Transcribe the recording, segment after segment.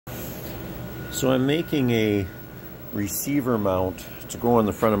So I'm making a receiver mount to go on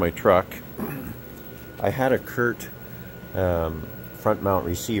the front of my truck. I had a Kurt front mount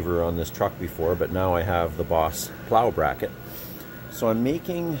receiver on this truck before, but now I have the Boss plow bracket. So I'm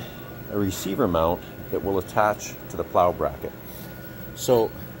making a receiver mount that will attach to the plow bracket. So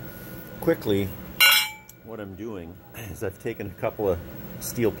quickly, what I'm doing is I've taken a couple of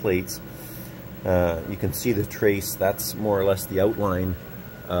steel plates. You can see the trace. That's more or less the outline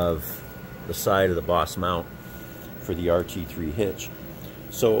of the side of the Boss mount for the RT3 hitch.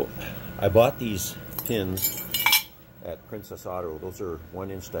 So I bought these pins at Princess Auto. Those are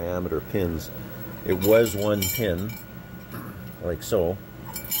 1-inch diameter pins. It was one pin, like so,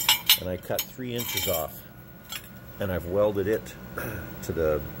 and I cut 3 inches off, and I've welded it to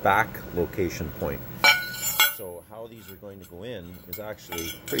the back location point. So how these are going to go in is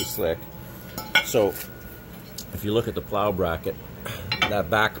actually pretty slick. So if you look at the plow bracket, that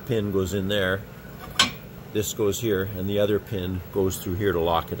back pin goes in there, this goes here, and the other pin goes through here to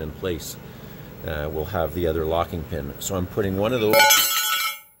lock it in place. We'll have the other locking pin. So I'm putting one of those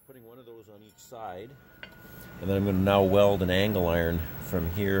on each side, and then I'm going to now weld an angle iron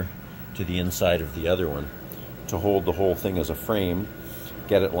from here to the inside of the other one to hold the whole thing as a frame,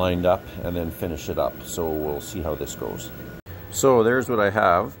 get it lined up, and then finish it up. So we'll see how this goes. So there's what I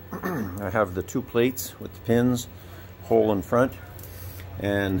have. I have the 2 plates with the pins, hole in front,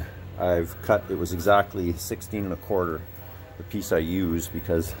 and I've cut, it was exactly 16 1/4 the piece I use,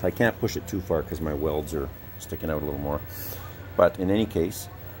 because I can't push it too far because my welds are sticking out a little more. But in any case,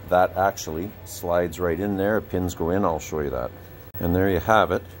 that actually slides right in there. Pins go in, I'll show you that. And there you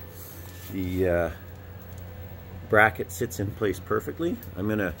have it. The bracket sits in place perfectly. I'm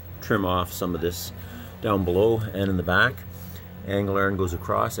going to trim off some of this down below and in the back. Angle iron goes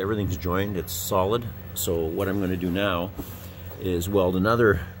across, everything's joined, it's solid. So what I'm going to do now is weld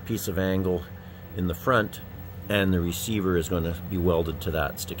another piece of angle in the front, and the receiver is going to be welded to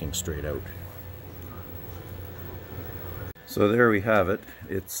that, sticking straight out. So there we have it.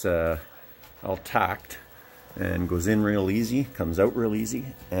 It's all tacked and goes in real easy, comes out real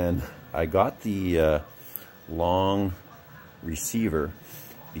easy. And I got the long receiver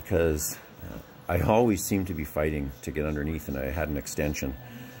because I always seem to be fighting to get underneath, and I had an extension.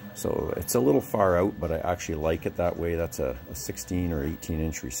 So it's a little far out, but I actually like it that way. That's a 16 or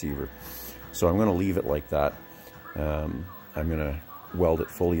 18-inch receiver. So I'm going to leave it like that. I'm going to weld it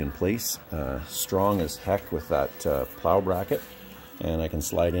fully in place, strong as heck with that plow bracket, and I can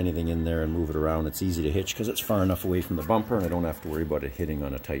slide anything in there and move it around. It's easy to hitch because it's far enough away from the bumper, and I don't have to worry about it hitting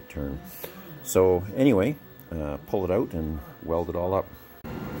on a tight turn. So anyway, pull it out and weld it all up.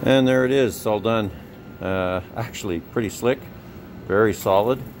 And there it is, it's all done. Actually pretty slick, very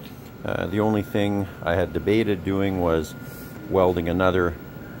solid. The only thing I had debated doing was welding another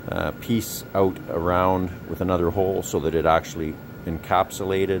piece out around with another hole so that it actually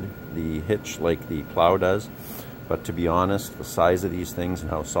encapsulated the hitch like the plow does. But to be honest, the size of these things and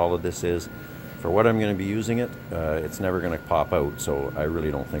how solid this is, for what I'm going to be using it, it's never going to pop out. So I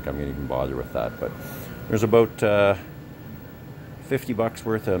really don't think I'm going to even bother with that. But there's about 50 bucks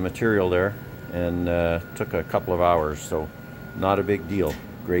worth of material there, and took a couple of hours, so not a big deal.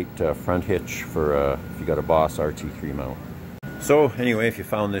 Great front hitch for if you got a Boss RT3 mount. So anyway, if you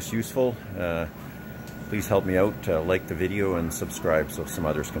found this useful, please help me out, like the video and subscribe so some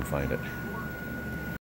others can find it.